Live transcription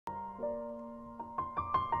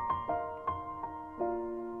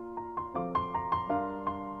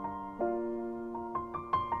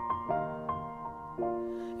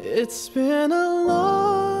It's been a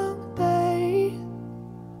long day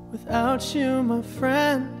without you, my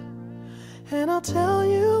friend, and I'll tell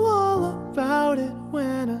you all about it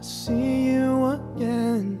when I see you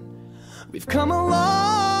again. We've come a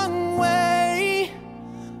long way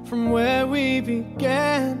from where we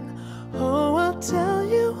began. Oh, I'll tell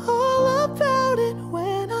you all about it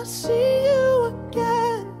when I see you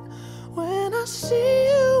again. When I see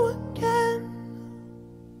you again.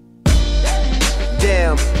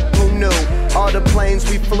 Damn, who knew? All the planes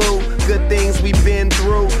we flew, good things we've been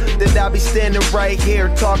through, that I'll be standing right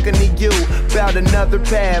here talking to you about another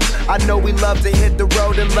path. I know we love to hit the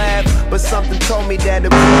road and laugh, but something told me that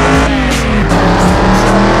it wouldn't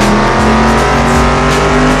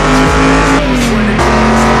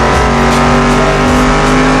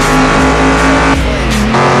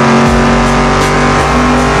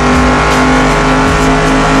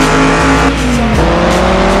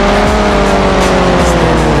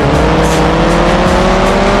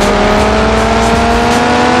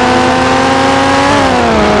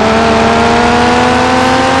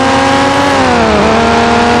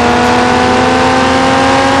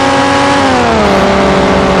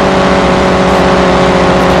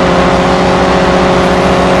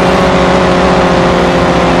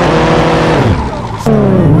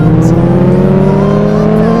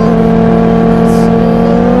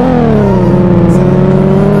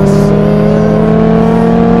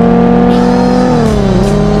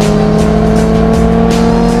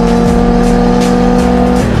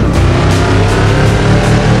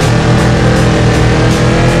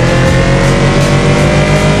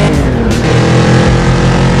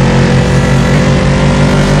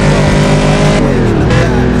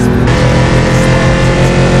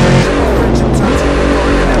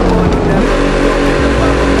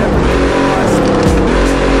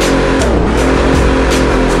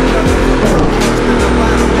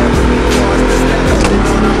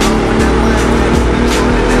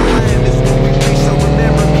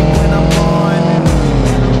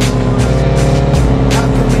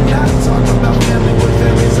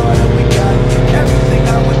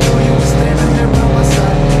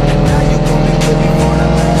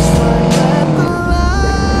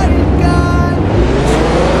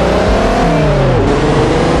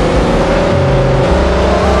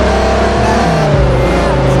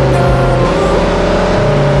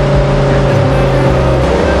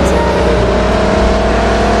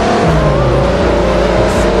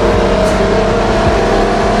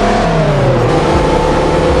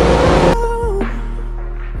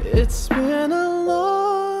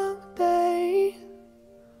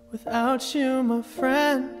without you, my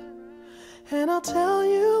friend, and I'll tell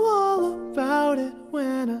you all about it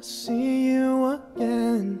when I see you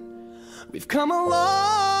again. We've come a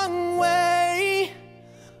long way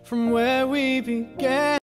from where we began.